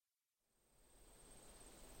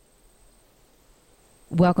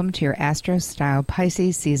Welcome to your Astro Style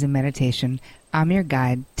Pisces season meditation. I'm your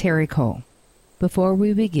guide, Terry Cole. Before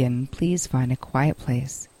we begin, please find a quiet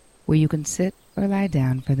place where you can sit or lie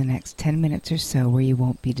down for the next 10 minutes or so where you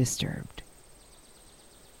won't be disturbed.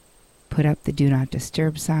 Put up the Do Not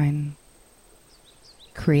Disturb sign.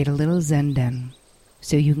 Create a little Zen den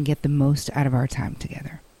so you can get the most out of our time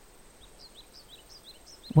together.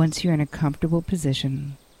 Once you're in a comfortable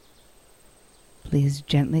position, please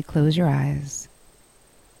gently close your eyes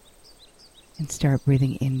and start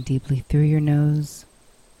breathing in deeply through your nose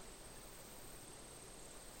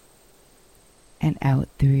and out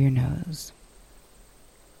through your nose.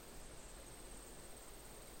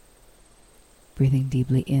 Breathing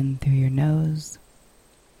deeply in through your nose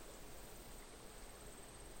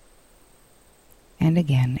and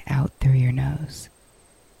again out through your nose.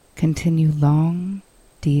 Continue long,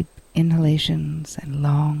 deep inhalations and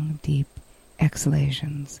long, deep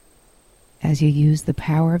exhalations as you use the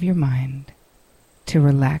power of your mind to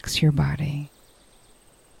relax your body.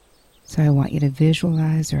 So I want you to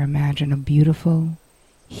visualize or imagine a beautiful,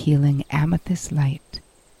 healing amethyst light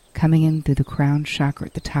coming in through the crown chakra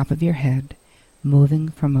at the top of your head, moving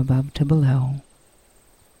from above to below.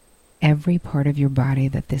 Every part of your body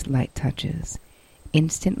that this light touches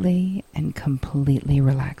instantly and completely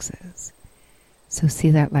relaxes. So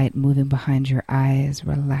see that light moving behind your eyes,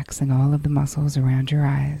 relaxing all of the muscles around your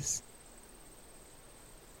eyes.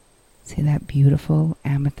 See that beautiful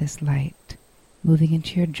amethyst light moving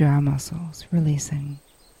into your jaw muscles, releasing.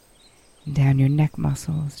 And down your neck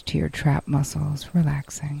muscles to your trap muscles,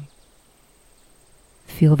 relaxing.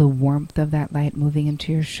 Feel the warmth of that light moving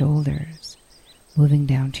into your shoulders, moving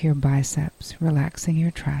down to your biceps, relaxing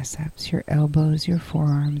your triceps, your elbows, your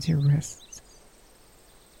forearms, your wrists,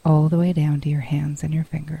 all the way down to your hands and your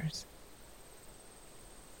fingers.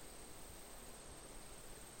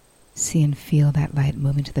 See and feel that light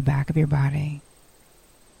moving to the back of your body,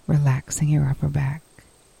 relaxing your upper back,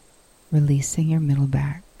 releasing your middle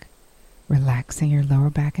back, relaxing your lower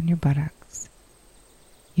back and your buttocks.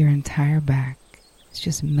 Your entire back is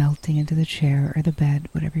just melting into the chair or the bed,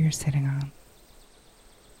 whatever you're sitting on.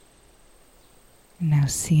 And now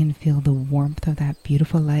see and feel the warmth of that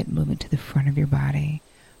beautiful light moving to the front of your body,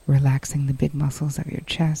 relaxing the big muscles of your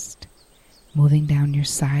chest, moving down your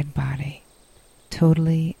side body,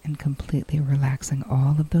 totally and completely relaxing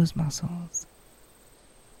all of those muscles.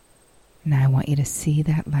 Now I want you to see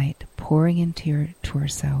that light pouring into your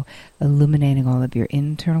torso, illuminating all of your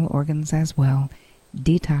internal organs as well,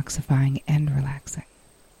 detoxifying and relaxing.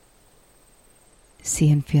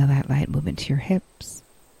 See and feel that light move into your hips,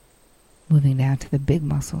 moving down to the big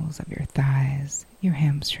muscles of your thighs, your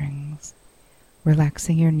hamstrings,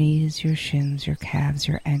 relaxing your knees, your shins, your calves,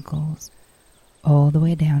 your ankles, all the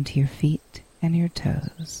way down to your feet and your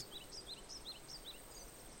toes.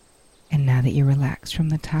 And now that you're relaxed from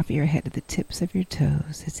the top of your head to the tips of your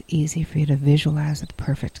toes, it's easy for you to visualize with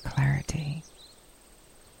perfect clarity.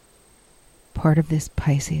 Part of this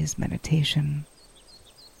Pisces meditation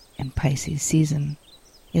and Pisces season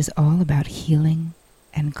is all about healing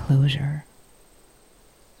and closure.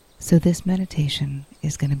 So this meditation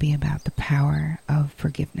is going to be about the power of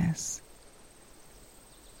forgiveness.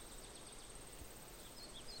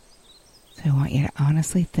 So I want you to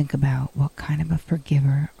honestly think about what kind of a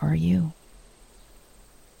forgiver are you?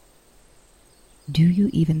 Do you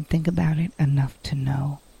even think about it enough to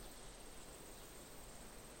know?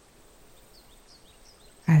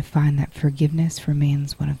 I find that forgiveness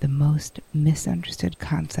remains one of the most misunderstood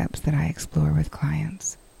concepts that I explore with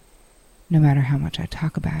clients. No matter how much I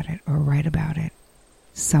talk about it or write about it,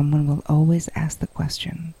 someone will always ask the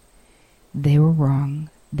question, they were wrong,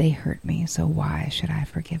 they hurt me, so why should I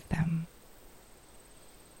forgive them?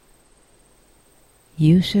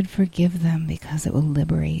 You should forgive them because it will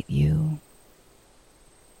liberate you.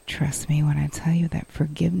 Trust me when I tell you that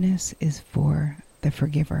forgiveness is for the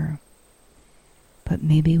forgiver. But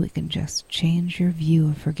maybe we can just change your view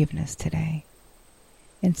of forgiveness today.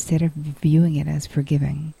 Instead of viewing it as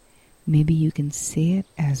forgiving, maybe you can see it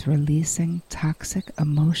as releasing toxic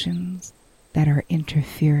emotions that are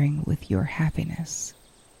interfering with your happiness.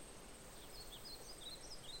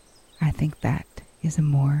 I think that is a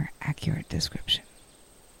more accurate description.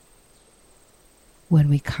 When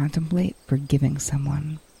we contemplate forgiving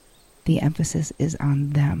someone, the emphasis is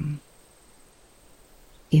on them.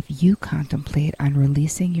 If you contemplate on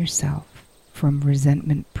releasing yourself from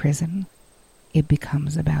resentment prison, it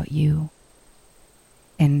becomes about you.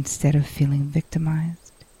 And instead of feeling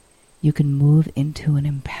victimized, you can move into an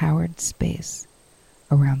empowered space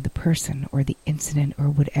around the person or the incident or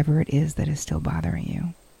whatever it is that is still bothering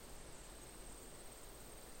you.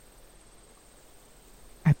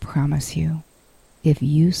 promise you, if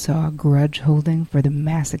you saw grudge holding for the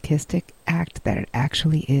masochistic act that it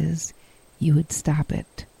actually is, you would stop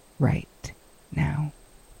it right now.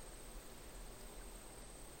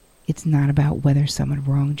 It's not about whether someone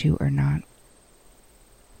wronged you or not,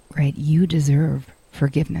 right? You deserve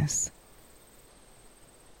forgiveness.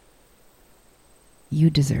 You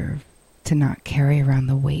deserve to not carry around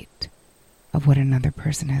the weight of what another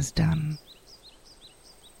person has done.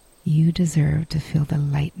 You deserve to feel the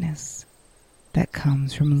lightness that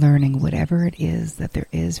comes from learning whatever it is that there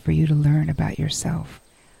is for you to learn about yourself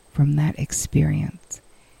from that experience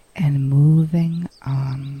and moving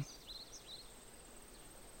on.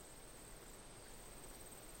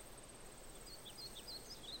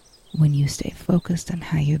 When you stay focused on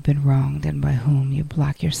how you've been wronged and by whom, you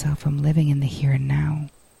block yourself from living in the here and now.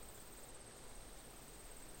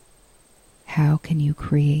 How can you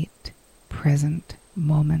create present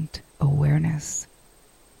moment awareness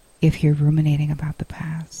if you're ruminating about the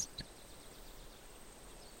past?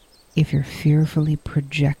 If you're fearfully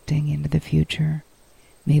projecting into the future,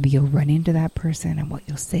 maybe you'll run into that person and what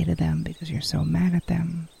you'll say to them because you're so mad at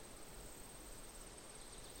them.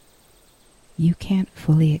 You can't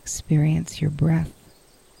fully experience your breath,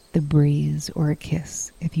 the breeze, or a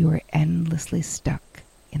kiss if you are endlessly stuck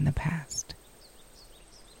in the past.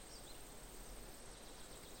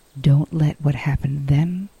 Don't let what happened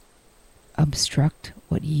then obstruct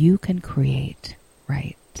what you can create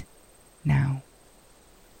right now.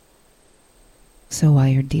 So while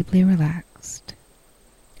you're deeply relaxed,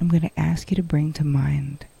 I'm going to ask you to bring to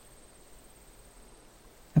mind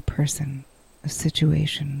a person, a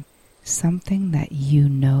situation, something that you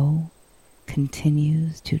know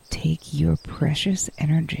continues to take your precious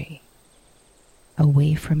energy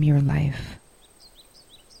away from your life.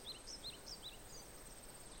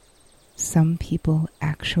 Some people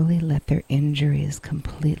actually let their injuries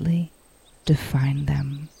completely define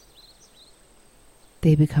them.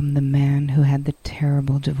 They become the man who had the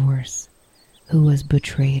terrible divorce, who was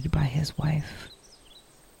betrayed by his wife.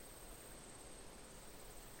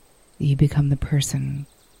 You become the person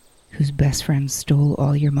whose best friend stole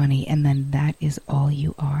all your money, and then that is all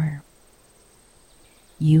you are.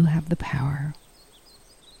 You have the power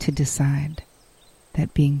to decide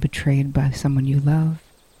that being betrayed by someone you love,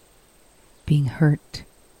 being hurt,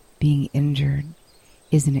 being injured,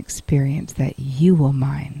 is an experience that you will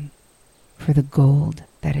mine for the gold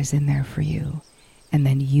that is in there for you, and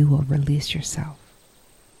then you will release yourself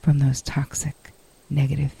from those toxic,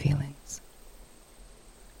 negative feelings.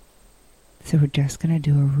 So we're just going to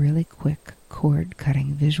do a really quick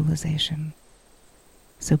cord-cutting visualization.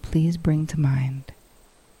 So please bring to mind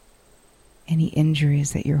any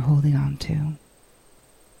injuries that you're holding on to,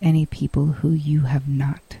 any people who you have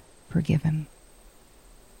not forgiven.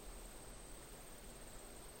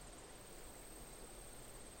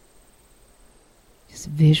 Just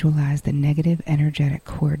visualize the negative energetic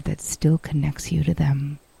cord that still connects you to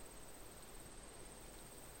them.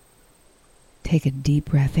 Take a deep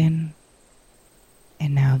breath in.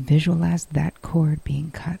 And now visualize that cord being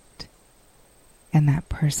cut and that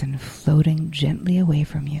person floating gently away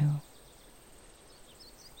from you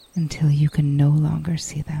until you can no longer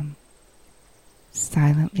see them,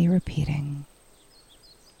 silently repeating,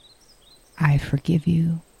 I forgive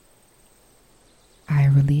you, I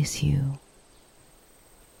release you,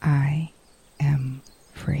 I am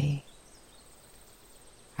free.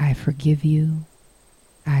 I forgive you,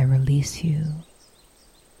 I release you,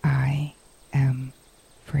 I am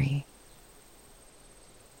free.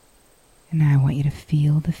 And now I want you to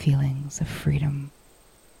feel the feelings of freedom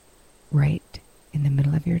right in the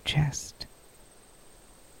middle of your chest.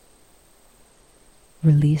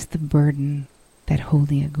 Release the burden that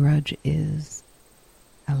holding a grudge is.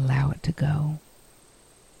 Allow it to go.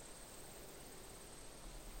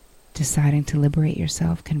 Deciding to liberate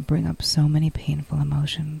yourself can bring up so many painful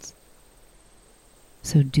emotions.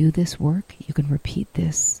 So do this work. You can repeat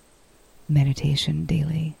this meditation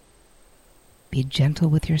daily. Be gentle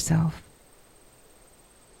with yourself.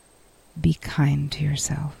 Be kind to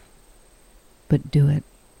yourself. But do it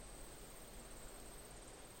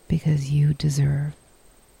because you deserve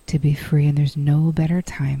to be free, and there's no better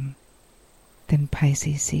time than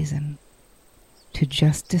Pisces season to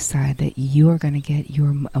just decide that you are going to get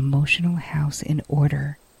your emotional house in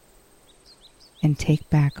order and take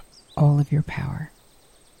back all of your power.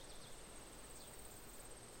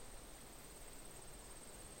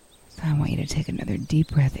 So I want you to take another deep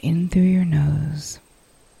breath in through your nose,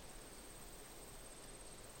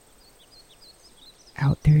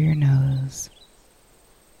 out through your nose.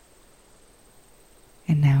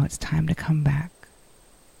 And now it's time to come back.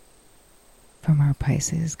 from our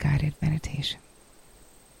Pisces guided meditation.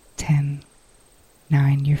 10,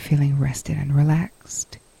 9, you're feeling rested and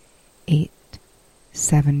relaxed. 8,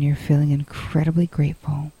 7, you're feeling incredibly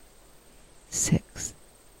grateful. 6,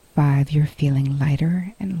 5, you're feeling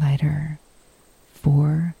lighter and lighter.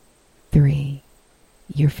 4, 3,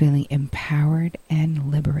 you're feeling empowered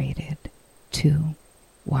and liberated. 2,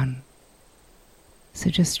 1. So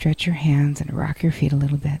just stretch your hands and rock your feet a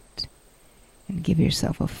little bit and give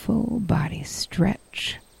yourself a full body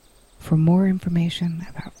stretch. For more information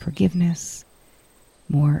about forgiveness,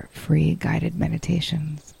 more free guided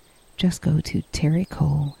meditations, just go to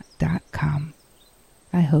terrycole.com.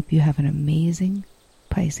 I hope you have an amazing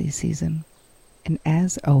Pisces season, and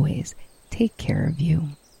as always, take care of you.